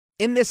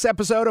In this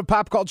episode of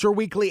Pop Culture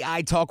Weekly,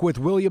 I talk with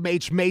William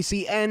H.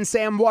 Macy and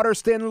Sam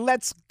Waterston.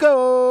 Let's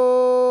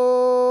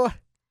go!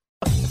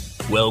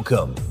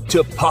 Welcome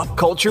to Pop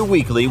Culture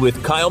Weekly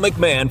with Kyle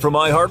McMahon from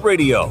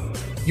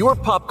iHeartRadio. Your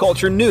pop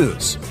culture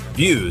news,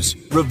 views,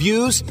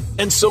 reviews,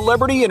 and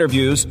celebrity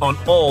interviews on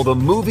all the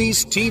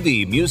movies,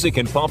 TV, music,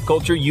 and pop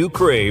culture you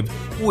crave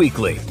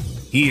weekly.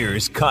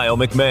 Here's Kyle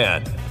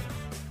McMahon.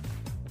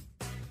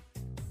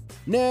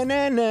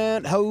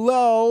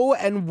 Hello,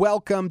 and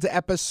welcome to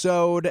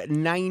episode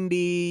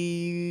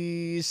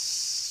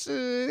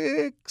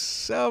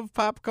 96 of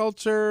Pop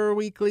Culture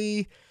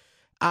Weekly.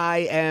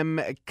 I am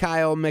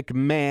Kyle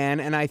McMahon,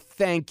 and I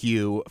thank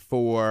you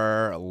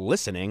for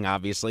listening,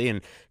 obviously,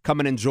 and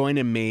coming and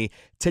joining me.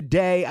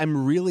 Today,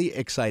 I'm really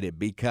excited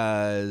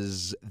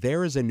because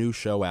there is a new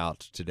show out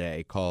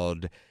today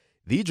called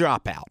The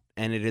Dropout,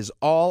 and it is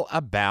all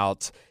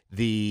about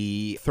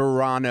the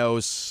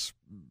Theranos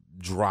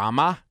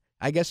drama,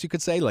 I guess you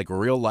could say, like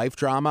real-life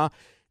drama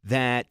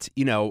that,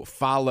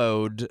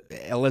 followed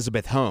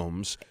Elizabeth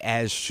Holmes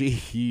as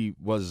she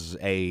was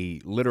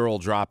a literal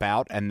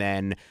dropout and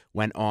then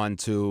went on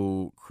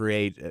to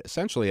create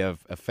essentially a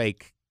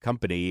fake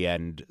company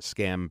and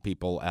scam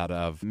people out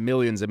of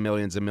millions and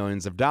millions and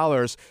millions of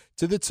dollars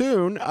to the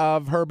tune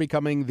of her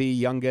becoming the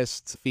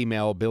youngest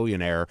female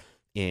billionaire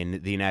in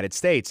the United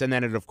States. And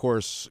then it, of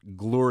course,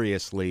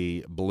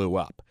 gloriously blew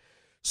up.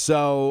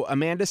 So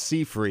Amanda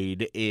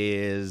Seyfried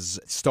is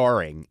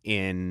starring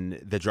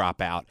in The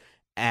Dropout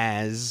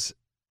as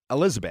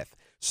Elizabeth.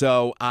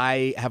 So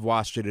I have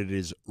watched it. It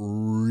is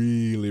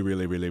really,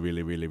 really, really,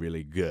 really, really,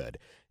 really good.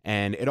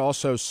 And it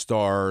also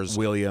stars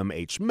William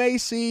H.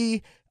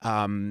 Macy,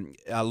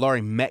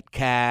 Laurie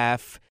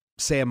Metcalf,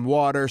 Sam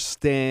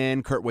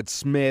Waterston, Kurtwood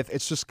Smith.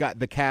 It's just got,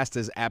 the cast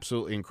is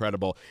absolutely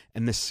incredible.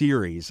 And the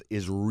series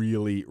is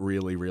really,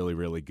 really, really,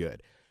 really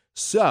good.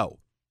 So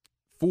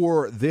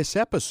for this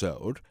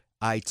episode,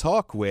 I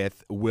talk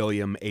with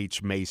William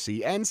H.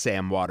 Macy and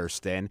Sam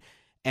Waterston,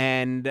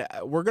 and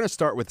we're going to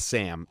start with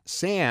Sam.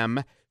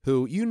 Sam,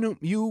 who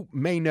you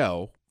may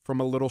know from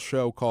a little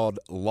show called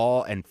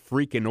Law and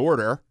Freaking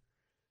Order.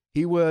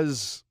 He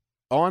was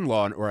on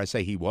Law, or I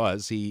say he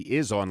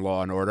is on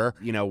Law and Order,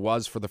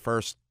 was for the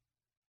first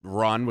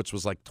run, which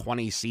was like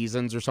 20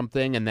 seasons or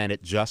something, and then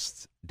it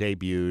just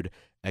debuted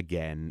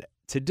again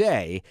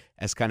today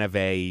as kind of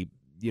a,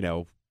 I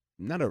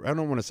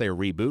don't want to say a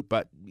reboot,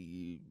 but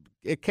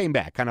it came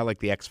back, kind of like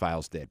the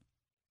X-Files did.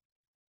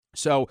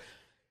 So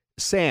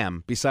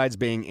Sam, besides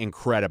being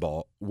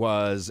incredible,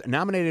 was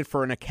nominated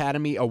for an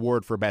Academy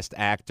Award for Best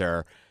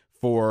Actor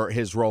for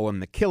his role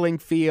in The Killing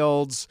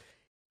Fields.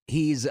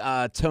 He's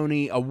a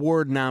Tony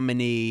Award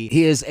nominee.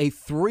 He is a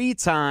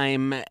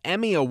 3-time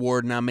Emmy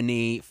Award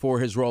nominee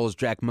for his role as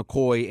Jack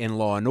McCoy in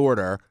Law &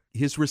 Order.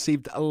 He's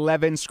received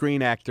 11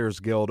 Screen Actors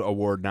Guild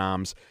Award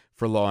noms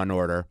for Law &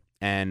 Order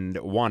and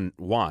won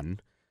one.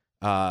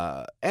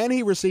 And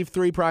he received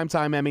 3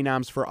 Primetime Emmy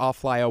noms for I'll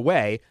Fly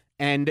Away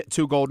and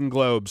 2 Golden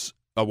Globes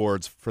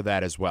awards for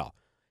that as well.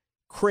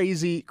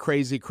 Crazy,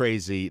 crazy,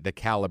 crazy the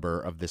caliber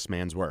of this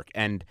man's work.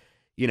 And,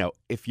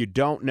 if you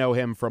don't know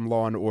him from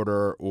Law &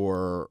 Order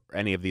or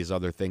any of these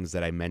other things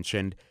that I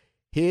mentioned,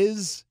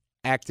 his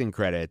acting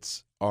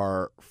credits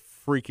are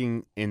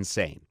freaking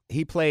insane.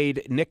 He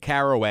played Nick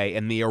Carraway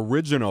in the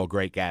original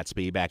Great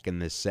Gatsby back in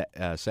the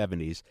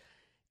 70s.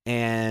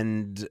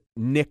 And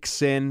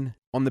Nixon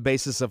on the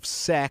Basis of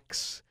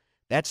Sex.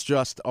 That's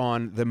just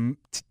on the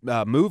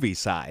movie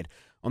side.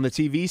 On the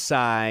TV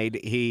side,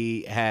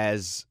 he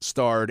has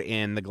starred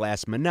in The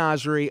Glass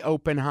Menagerie,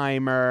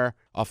 Oppenheimer,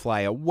 I'll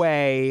Fly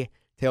Away,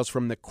 Tales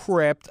from the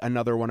Crypt,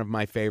 another one of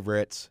my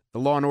favorites, the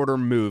Law & Order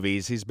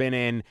movies. He's been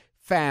in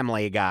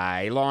Family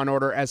Guy, Law &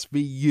 Order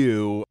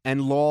SVU,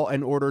 and Law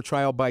 & Order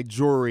Trial by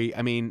Jury.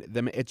 I mean,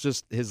 it's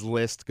just, his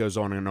list goes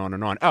on and on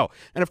and on. Oh,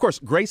 and of course,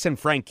 Grace and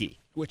Frankie,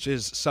 which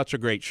is such a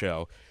great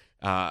show.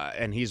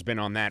 And he's been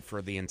on that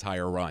for the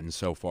entire run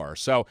so far.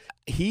 So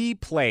he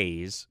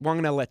plays, well,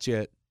 I'm going to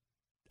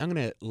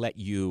let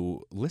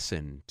you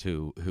listen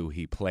to who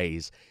he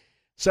plays.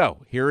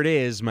 So here it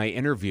is, my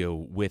interview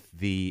with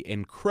the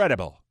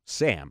incredible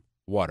Sam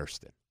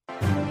Waterston.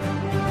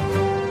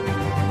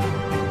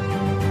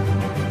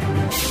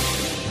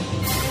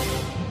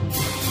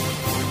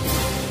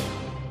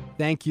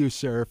 Thank you,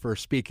 sir, for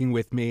speaking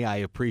with me. I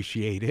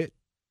appreciate it.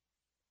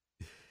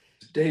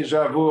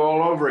 Deja vu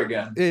all over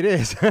again. It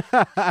is.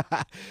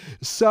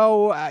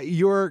 So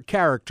your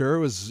character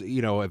was,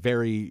 a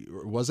very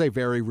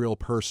real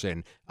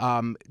person.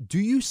 Do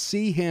you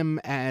see him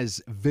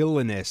as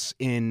villainous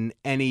in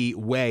any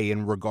way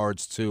in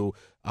regards to,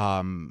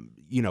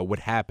 what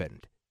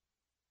happened?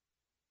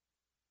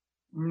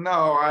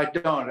 No, I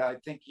don't. I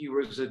think he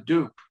was a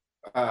dupe,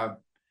 and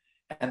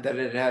that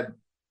it had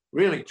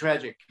really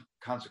tragic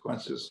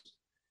consequences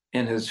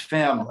in his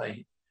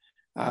family.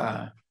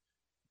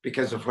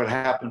 Because of what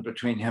happened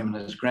between him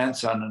and his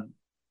grandson.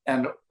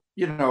 And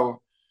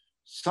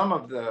some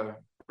of the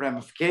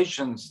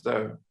ramifications,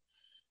 what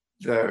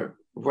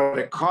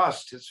it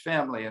cost his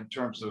family in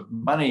terms of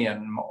money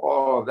and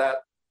all of that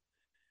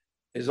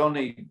is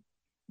only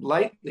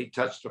lightly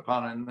touched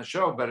upon in the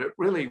show, but it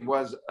really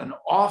was an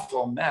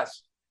awful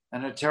mess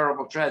and a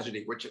terrible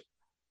tragedy, which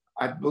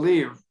I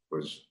believe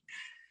was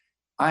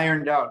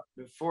ironed out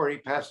before he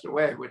passed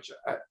away, which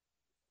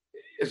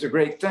is a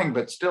great thing,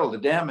 but still the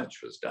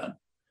damage was done.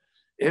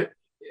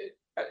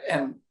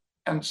 And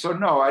so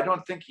no, I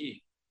don't think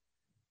he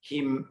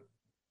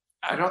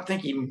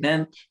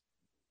meant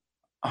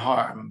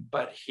harm,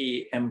 but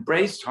he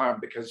embraced harm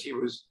because he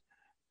was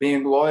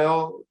being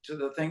loyal to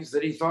the things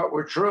that he thought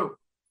were true.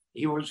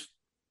 He was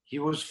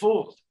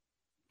fooled.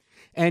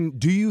 And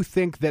do you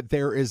think that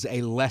there is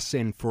a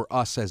lesson for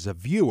us as a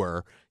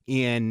viewer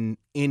in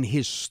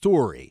his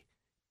story,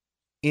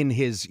 in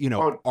his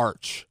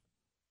arch?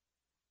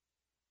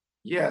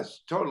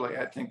 Yes, totally.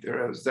 I think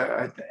there is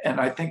that, and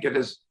I think it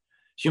is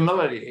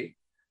humility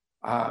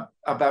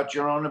about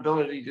your own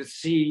ability to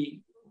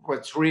see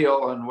what's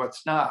real and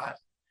what's not,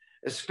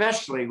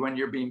 especially when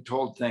you're being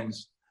told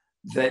things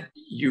that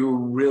you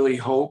really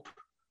hope,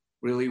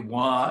 really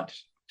want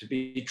to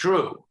be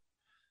true.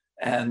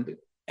 And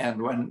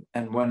when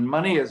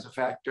money is a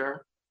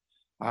factor,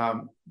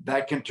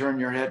 that can turn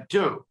your head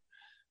too,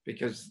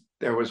 because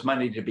there was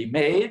money to be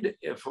made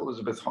if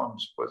Elizabeth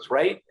Holmes was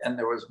right, and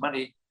there was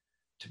money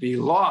to be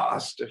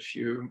lost if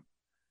you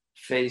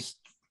faced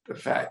the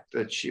fact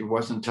that she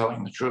wasn't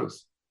telling the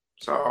truth.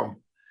 So,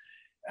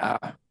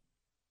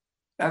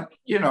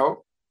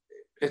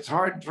 it's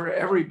hard for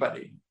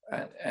everybody,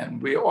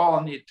 and we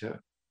all need to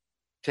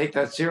take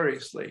that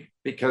seriously,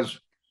 because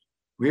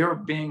we are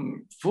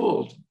being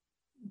fooled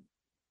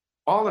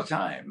all the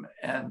time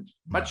and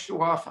much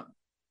too often.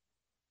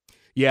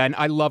 Yeah, and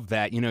I love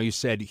that. You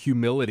said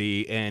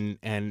humility, and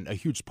a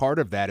huge part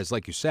of that is,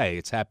 like you say,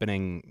 it's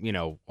happening,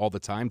 all the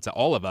time to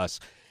all of us.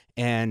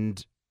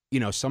 And,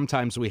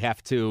 sometimes we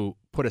have to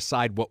put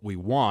aside what we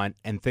want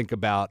and think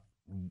about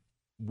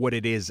what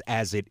it is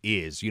as it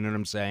is. You know what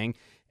I'm saying?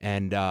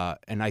 And I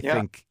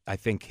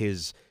think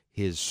his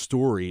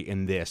story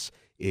in this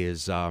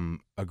is a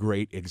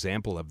great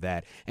example of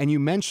that. And you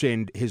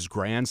mentioned his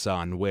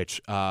grandson, which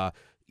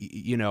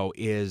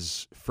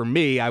is, for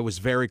me, I was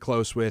very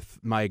close with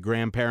my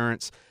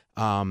grandparents,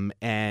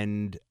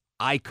 and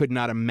I could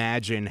not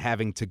imagine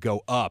having to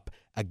go up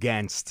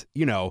against,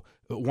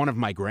 one of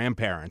my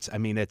grandparents. I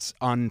mean, it's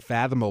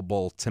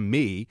unfathomable to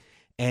me.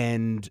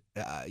 And,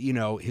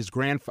 his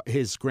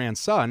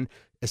grandson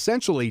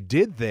essentially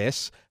did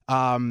this,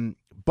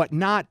 but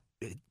not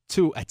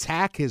to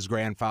attack his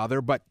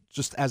grandfather, but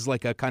just as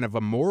like a kind of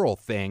a moral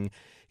thing.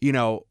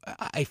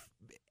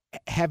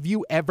 Have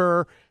you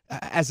ever,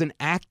 as an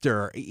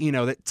actor,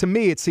 that to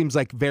me, it seems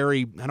like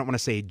very, I don't want to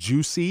say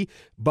juicy,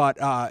 but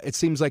it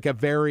seems like a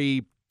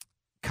very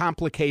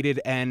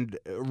complicated and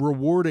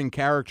rewarding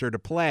character to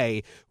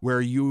play,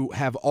 where you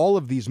have all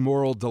of these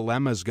moral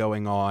dilemmas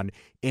going on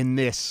in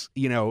this,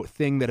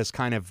 thing that has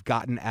kind of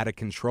gotten out of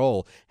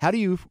control. How do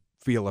you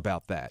feel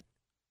about that?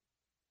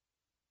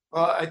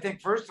 Well, I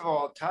think, first of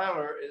all,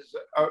 Tyler is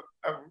a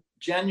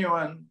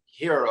genuine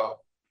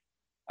hero.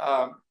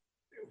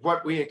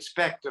 What we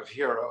expect of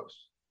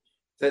heroes,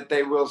 that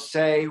they will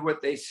say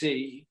what they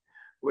see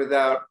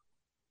without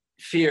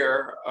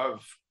fear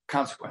of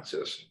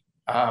consequences.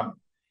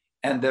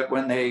 And that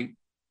when they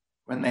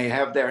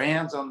have their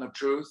hands on the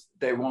truth,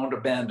 they won't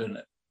abandon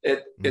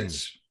it.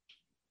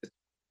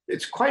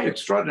 It's quite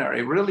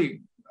extraordinary,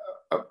 really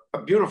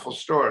a beautiful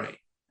story.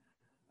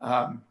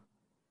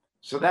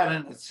 So that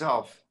in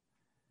itself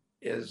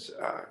is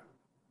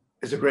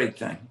a great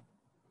thing.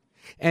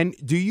 And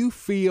do you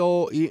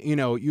feel,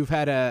 you've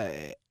had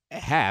a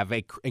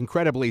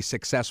incredibly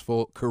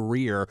successful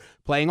career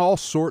playing all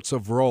sorts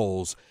of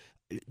roles.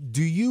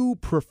 Do you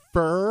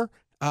prefer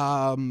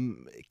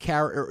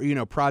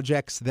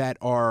projects that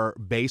are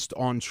based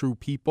on true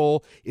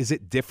people? Is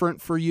it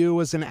different for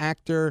you as an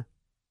actor?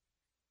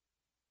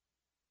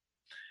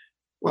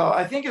 Well,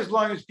 I think as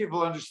long as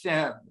people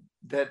understand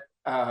that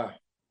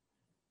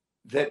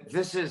that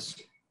this is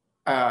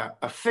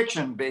a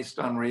fiction based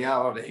on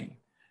reality,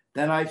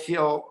 then I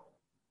feel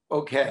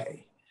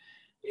okay.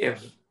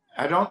 If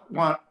I don't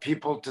want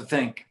people to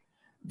think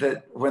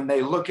that when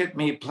they look at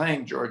me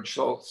playing George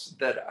Schultz,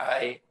 that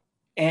I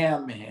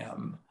am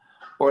him,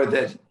 or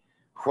that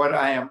what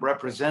I am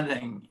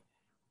representing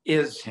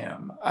is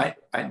him. I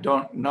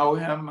don't know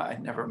him. I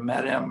never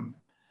met him.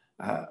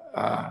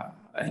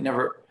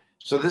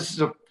 So this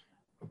is a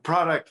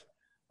product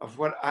of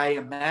what I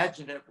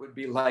imagine it would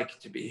be like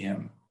to be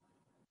him.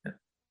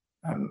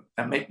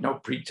 I make no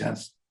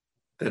pretense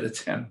that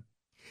it's him.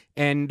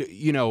 And,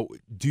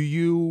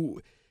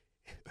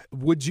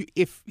 would you,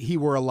 if he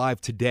were alive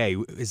today,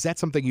 is that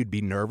something you'd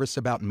be nervous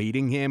about,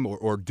 meeting him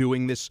or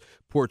doing this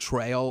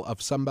portrayal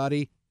of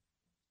somebody?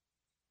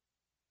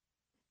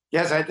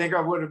 Yes, I think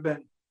I would have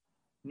been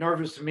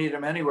nervous to meet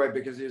him anyway,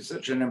 because he's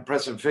such an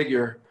impressive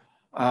figure.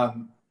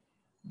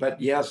 But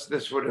yes,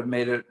 this would have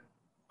made it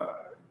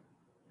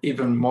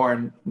even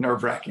more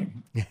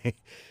nerve-wracking.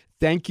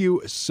 Thank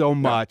you so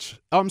much.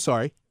 Oh, I'm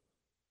sorry.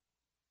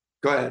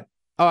 Go ahead.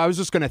 Oh, I was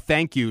just going to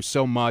thank you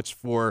so much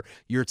for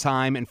your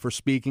time and for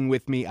speaking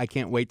with me. I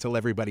can't wait till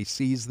everybody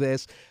sees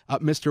this.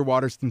 Mr.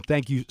 Waterston,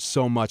 thank you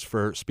so much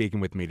for speaking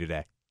with me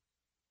today.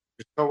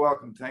 You're so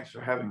welcome. Thanks for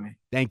having me.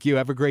 Thank you.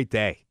 Have a great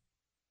day.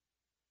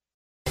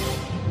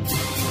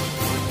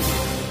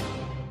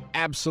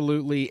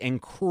 Absolutely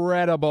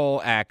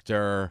incredible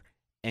actor,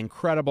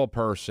 incredible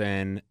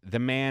person. The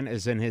man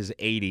is in his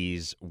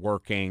 80s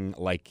working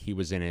like he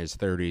was in his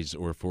 30s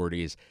or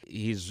 40s.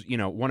 He's,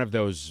 one of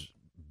those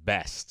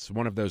bests,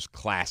 one of those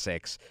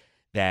classics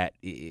that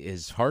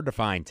is hard to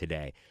find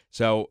today.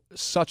 So,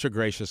 such a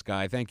gracious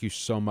guy. Thank you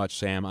so much,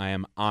 Sam. I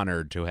am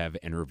honored to have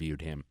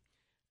interviewed him.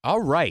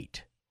 All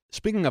right.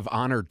 Speaking of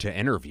honored to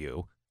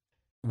interview,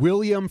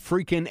 William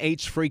freaking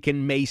H.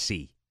 freaking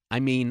Macy. I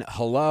mean,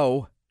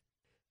 hello.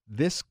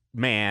 This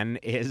man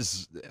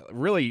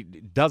really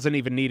doesn't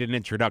even need an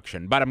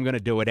introduction, but I'm going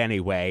to do it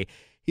anyway.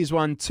 He's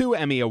won 2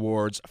 Emmy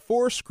Awards,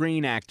 4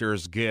 Screen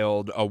Actors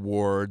Guild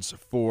Awards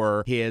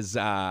for his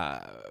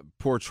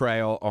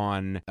portrayal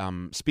on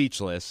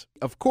Speechless.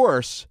 Of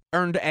course,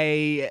 earned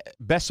a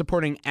Best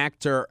Supporting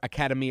Actor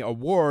Academy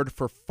Award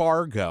for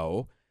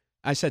Fargo.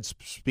 I said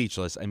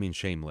Speechless, I mean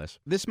Shameless.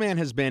 This man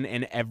has been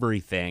in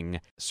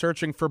everything.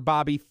 Searching for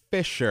Bobby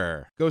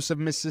Fischer, Ghosts of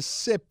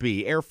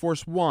Mississippi, Air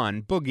Force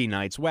One, Boogie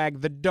Nights,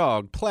 Wag the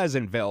Dog,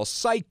 Pleasantville,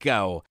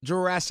 Psycho,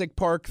 Jurassic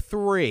Park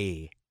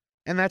 3.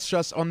 And that's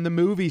just on the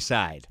movie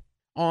side.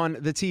 On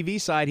the TV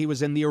side, he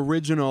was in the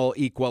original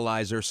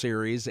Equalizer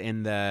series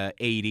in the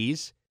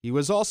 80s. He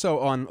was also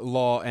on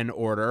Law and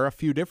Order, a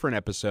few different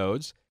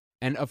episodes.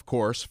 And of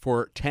course,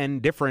 for 10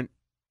 different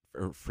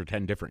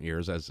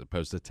years, as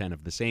opposed to 10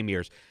 of the same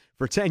years.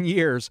 For 10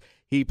 years,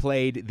 he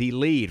played the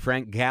lead,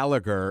 Frank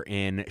Gallagher,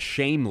 in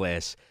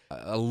Shameless,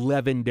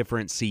 11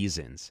 different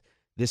seasons.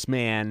 This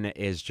man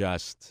is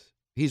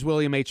he's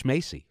William H.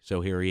 Macy,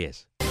 so here he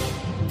is.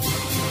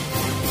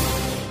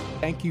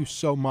 Thank you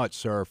so much,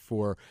 sir,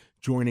 for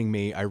joining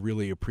me. I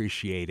really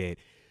appreciate it.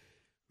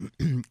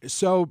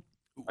 So,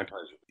 my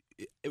pleasure.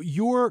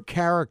 Your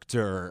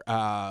character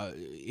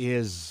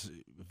is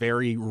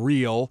very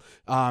real.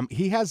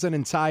 He has an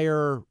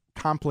entire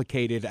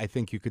complicated, I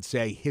think you could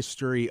say,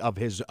 history of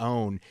his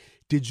own.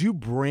 Did you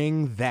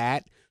bring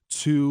that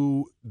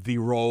to the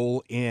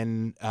role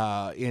in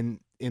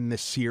the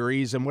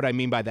series? And what I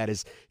mean by that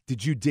is,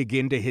 did you dig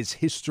into his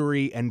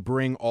history and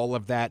bring all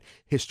of that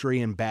history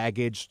and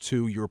baggage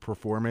to your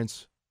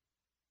performance?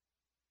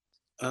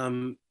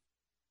 I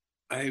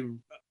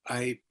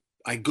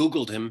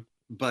Googled him,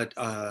 but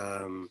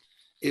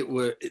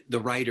the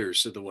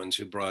writers are the ones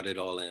who brought it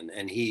all in.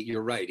 And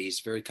you're right,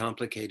 he's a very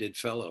complicated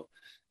fellow.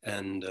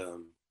 And,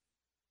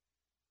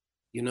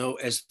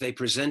 as they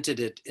presented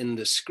it in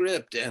the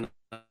script, and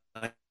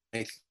I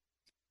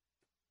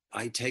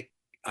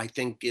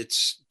think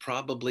it's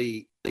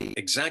probably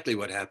exactly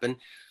what happened.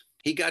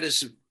 He got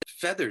his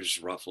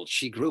feathers ruffled.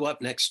 She grew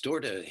up next door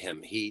to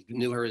him. He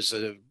knew her as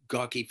a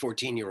gawky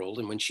 14-year-old.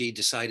 And when she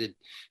decided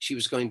she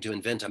was going to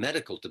invent a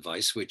medical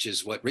device, which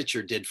is what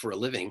Richard did for a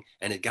living,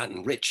 and had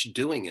gotten rich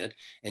doing it,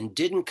 and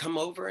didn't come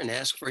over and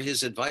ask for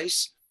his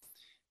advice,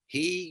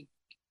 he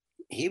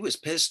was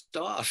pissed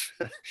off.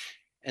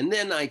 And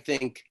then I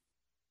think,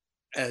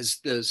 as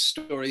the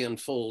story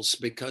unfolds,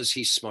 because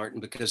he's smart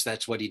and because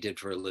that's what he did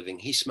for a living,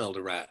 he smelled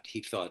a rat.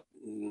 He thought,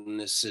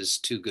 this is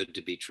too good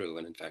to be true.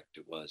 And in fact,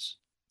 it was.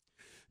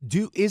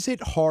 Is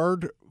it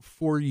hard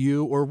for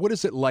you, or what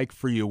is it like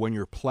for you when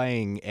you're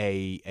playing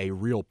a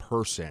real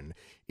person?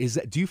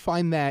 Do you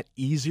find that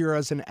easier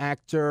as an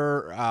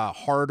actor,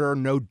 harder,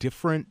 no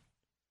different?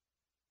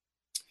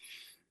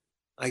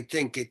 I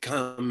think it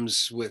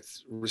comes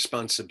with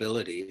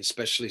responsibility,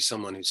 especially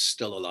someone who's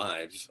still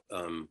alive.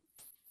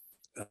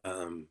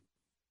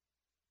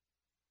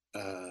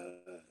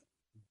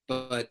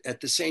 But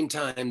at the same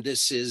time,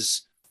 this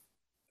is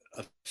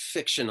a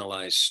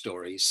fictionalized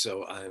story.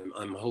 So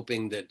I'm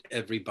hoping that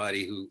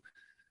everybody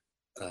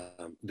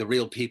the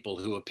real people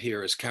who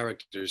appear as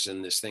characters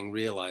in this thing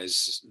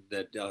realize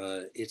that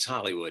it's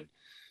Hollywood.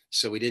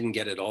 So we didn't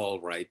get it all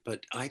right.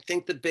 But I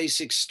think the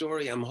basic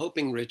story, I'm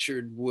hoping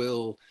Richard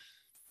will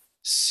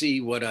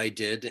see what I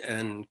did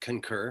and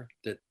concur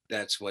that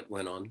that's what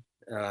went on.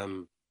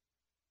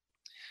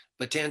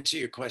 But to answer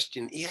your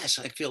question, yes,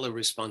 I feel a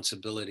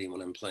responsibility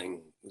when I'm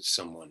playing with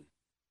someone.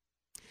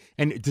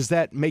 And does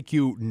that make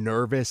you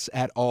nervous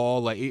at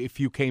all? Like if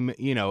you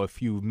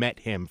if you met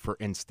him, for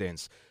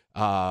instance,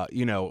 are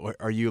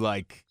you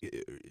like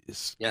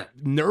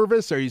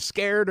nervous? Are you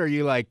scared? Are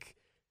you like?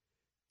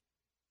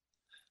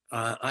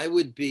 I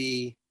would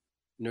be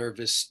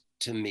nervous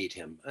to meet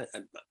him.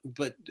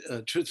 But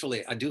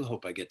truthfully, I do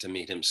hope I get to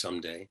meet him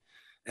someday.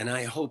 And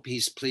I hope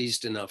he's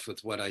pleased enough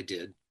with what I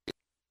did.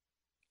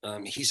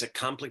 He's a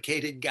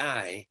complicated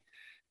guy.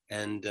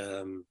 And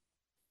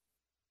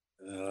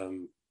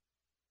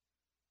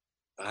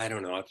I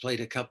don't know. I played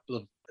a couple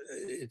of,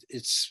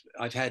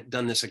 I've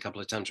done this a couple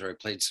of times where I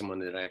played someone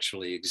that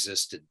actually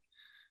existed.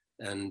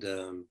 And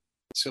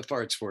so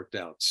far it's worked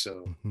out.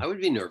 So I would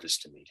be nervous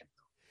to meet him.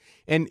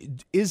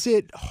 And is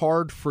it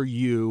hard for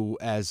you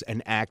as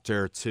an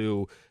actor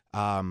to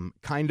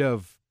kind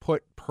of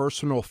put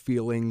personal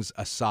feelings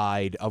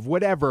aside of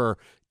whatever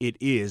it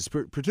is,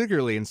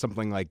 particularly in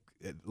something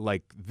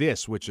like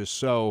this, which is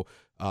so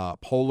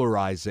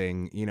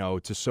polarizing,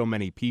 to so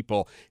many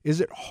people.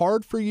 Is it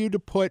hard for you to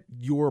put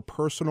your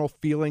personal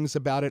feelings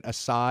about it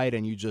aside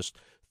and you just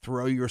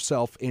throw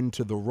yourself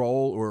into the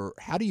role, or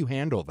how do you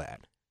handle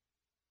that?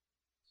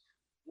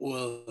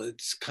 Well,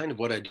 it's kind of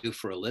what I do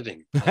for a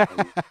living.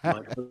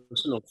 My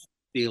personal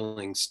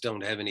feelings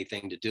don't have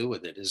anything to do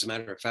with it. As a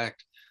matter of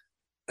fact,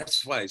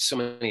 that's why so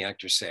many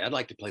actors say, I'd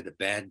like to play the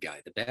bad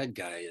guy. The bad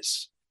guy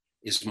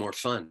is more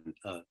fun,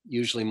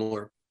 usually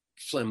more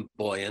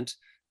flamboyant.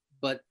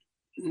 But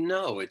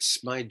no,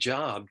 it's my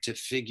job to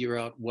figure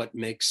out what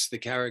makes the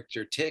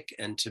character tick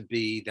and to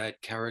be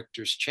that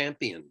character's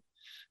champion,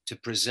 to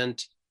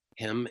present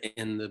him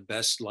in the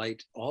best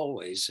light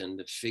always, and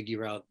to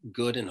figure out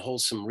good and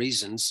wholesome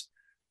reasons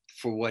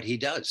for what he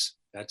does.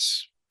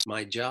 That's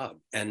my job.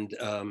 And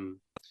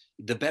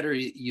the better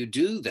you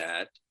do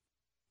that,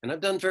 and I've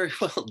done very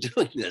well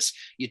doing this,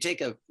 you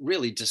take a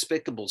really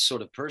despicable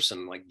sort of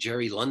person like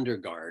Jerry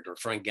Lundegaard or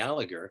Frank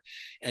Gallagher,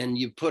 and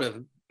you put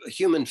a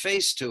human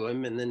face to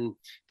him, and then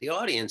the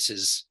audience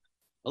is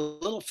a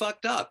little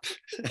fucked up.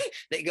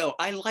 They go,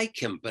 I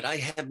like him, but I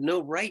have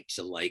no right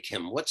to like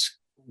him. What's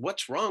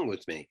wrong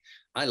with me?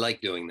 I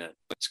like doing that.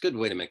 It's a good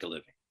way to make a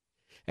living.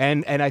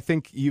 And I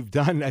think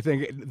I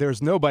think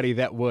there's nobody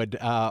that would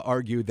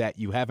argue that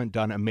you haven't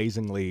done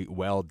amazingly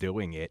well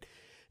doing it.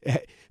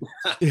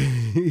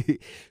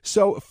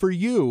 So for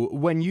you,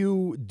 when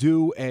you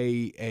do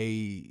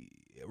a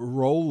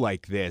role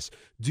like this,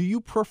 do you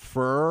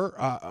prefer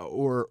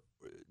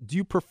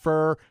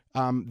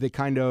the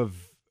kind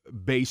of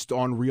based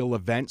on real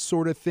events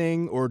sort of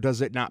thing, or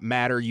does it not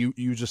matter?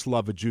 You just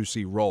love a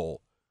juicy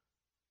role?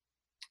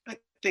 I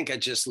think I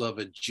just love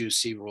a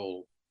juicy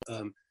role.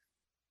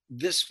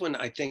 This one,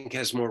 I think,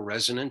 has more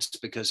resonance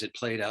because it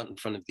played out in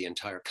front of the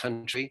entire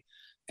country,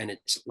 and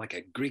it's like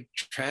a Greek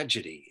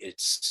tragedy.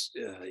 It's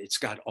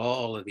got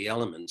all of the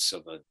elements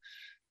of a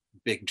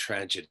big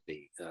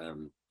tragedy.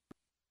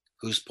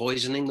 Who's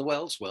poisoning the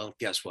wells? Well,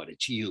 guess what?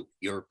 It's you.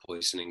 You're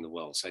poisoning the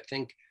wells. I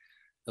think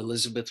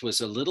Elizabeth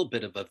was a little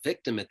bit of a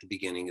victim at the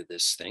beginning of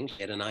this thing.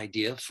 She had an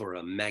idea for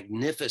a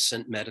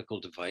magnificent medical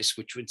device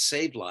which would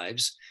save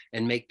lives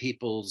and make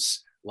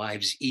people's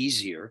lives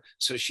easier.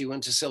 So she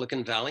went to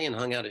Silicon Valley and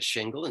hung out a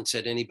shingle and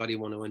said, anybody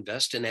want to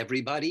invest? And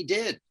everybody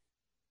did.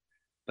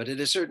 But at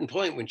a certain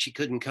point, when she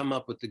couldn't come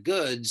up with the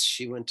goods,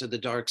 she went to the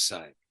dark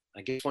side.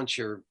 I guess once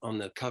you're on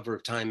the cover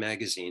of Time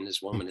magazine as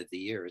Woman of the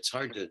Year, it's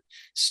hard to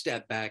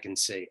step back and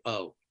say,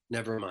 oh,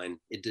 never mind,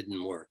 it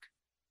didn't work.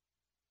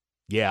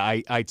 Yeah,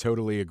 I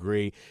totally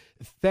agree.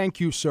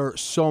 Thank you, sir,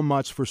 so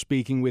much for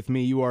speaking with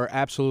me. You are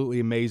absolutely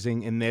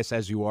amazing in this,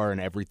 as you are in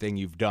everything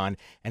you've done,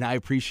 and I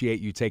appreciate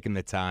you taking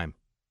the time.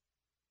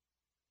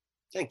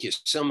 Thank you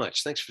so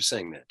much. Thanks for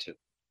saying that, too.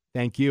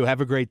 Thank you.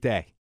 Have a great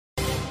day.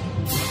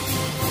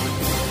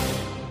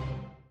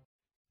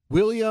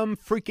 William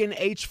freaking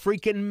H.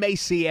 freaking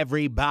Macy,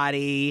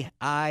 everybody.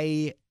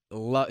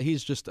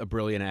 He's just a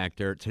brilliant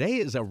actor. Today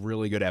is a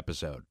really good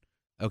episode,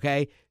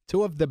 okay?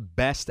 Two of the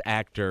best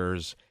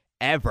actors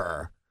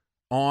ever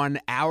on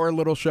our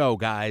little show,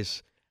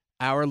 guys.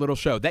 Our little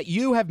show that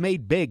you have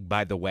made big,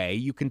 by the way.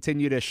 You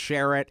continue to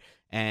share it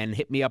and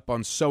hit me up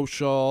on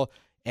social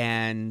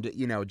and,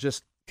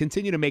 just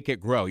continue to make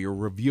it grow. You're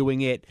reviewing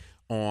it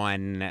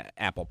on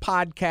Apple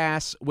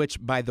Podcasts,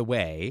 which, by the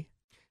way,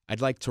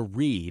 I'd like to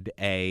read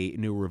a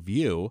new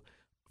review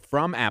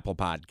from Apple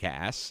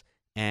Podcasts,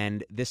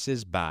 and this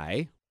is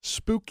by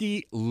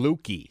Spooky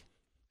Lukey.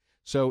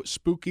 So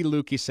Spooky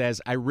Lukey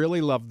says, I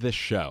really love this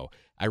show.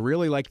 I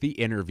really like the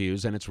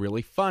interviews, and it's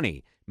really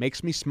funny.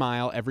 Makes me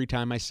smile every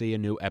time I see a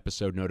new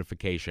episode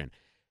notification.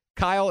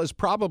 Kyle is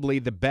probably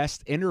the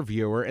best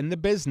interviewer in the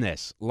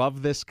business.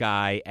 Love this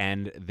guy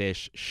and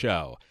this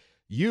show.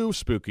 You,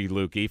 Spooky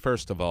Lukey,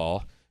 first of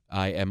all,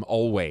 I am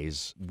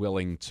always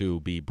willing to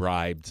be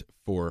bribed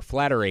for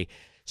flattery.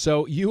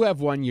 So you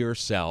have won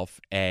yourself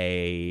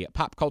a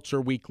Pop Culture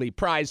Weekly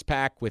prize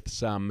pack with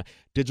some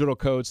digital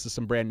codes to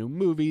some brand new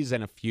movies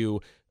and a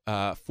few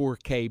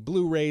 4K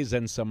Blu-rays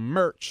and some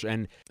merch.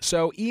 And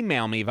so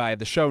email me via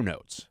the show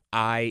notes.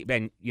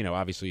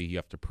 Obviously you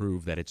have to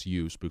prove that it's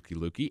you, Spooky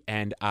Lukey,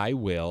 and I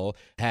will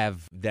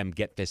have them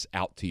get this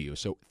out to you.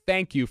 So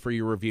thank you for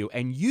your review.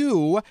 And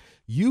you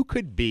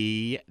could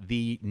be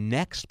the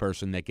next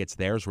person that gets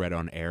theirs read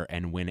on air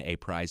and win a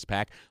prize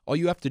pack. All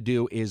you have to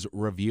do is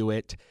review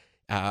it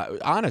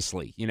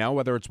honestly,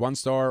 whether it's 1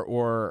 star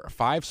or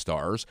 5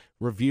 stars,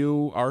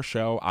 review our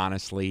show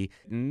honestly.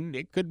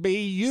 It could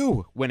be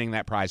you winning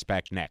that prize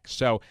pack next.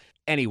 So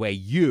anyway,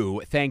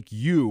 thank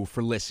you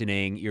for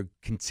listening. You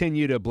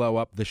continue to blow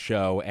up the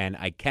show, and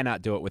I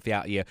cannot do it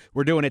without you.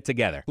 We're doing it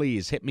together.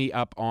 Please hit me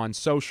up on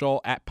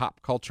social at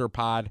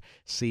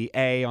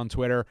PopCulturePodCA on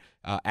Twitter,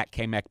 at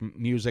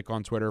KMacMusic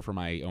on Twitter for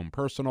my own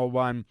personal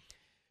one.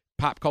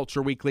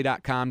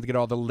 PopCultureWeekly.com to get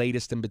all the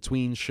latest in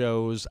between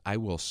shows. I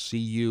will see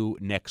you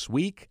next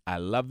week. I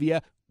love you.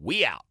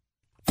 We out.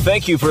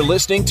 Thank you for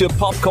listening to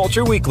Pop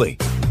Culture Weekly.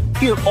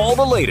 Hear all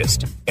the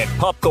latest at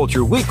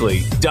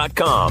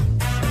popcultureweekly.com.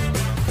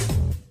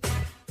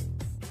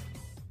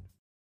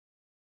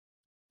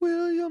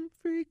 William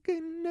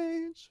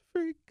freaking H.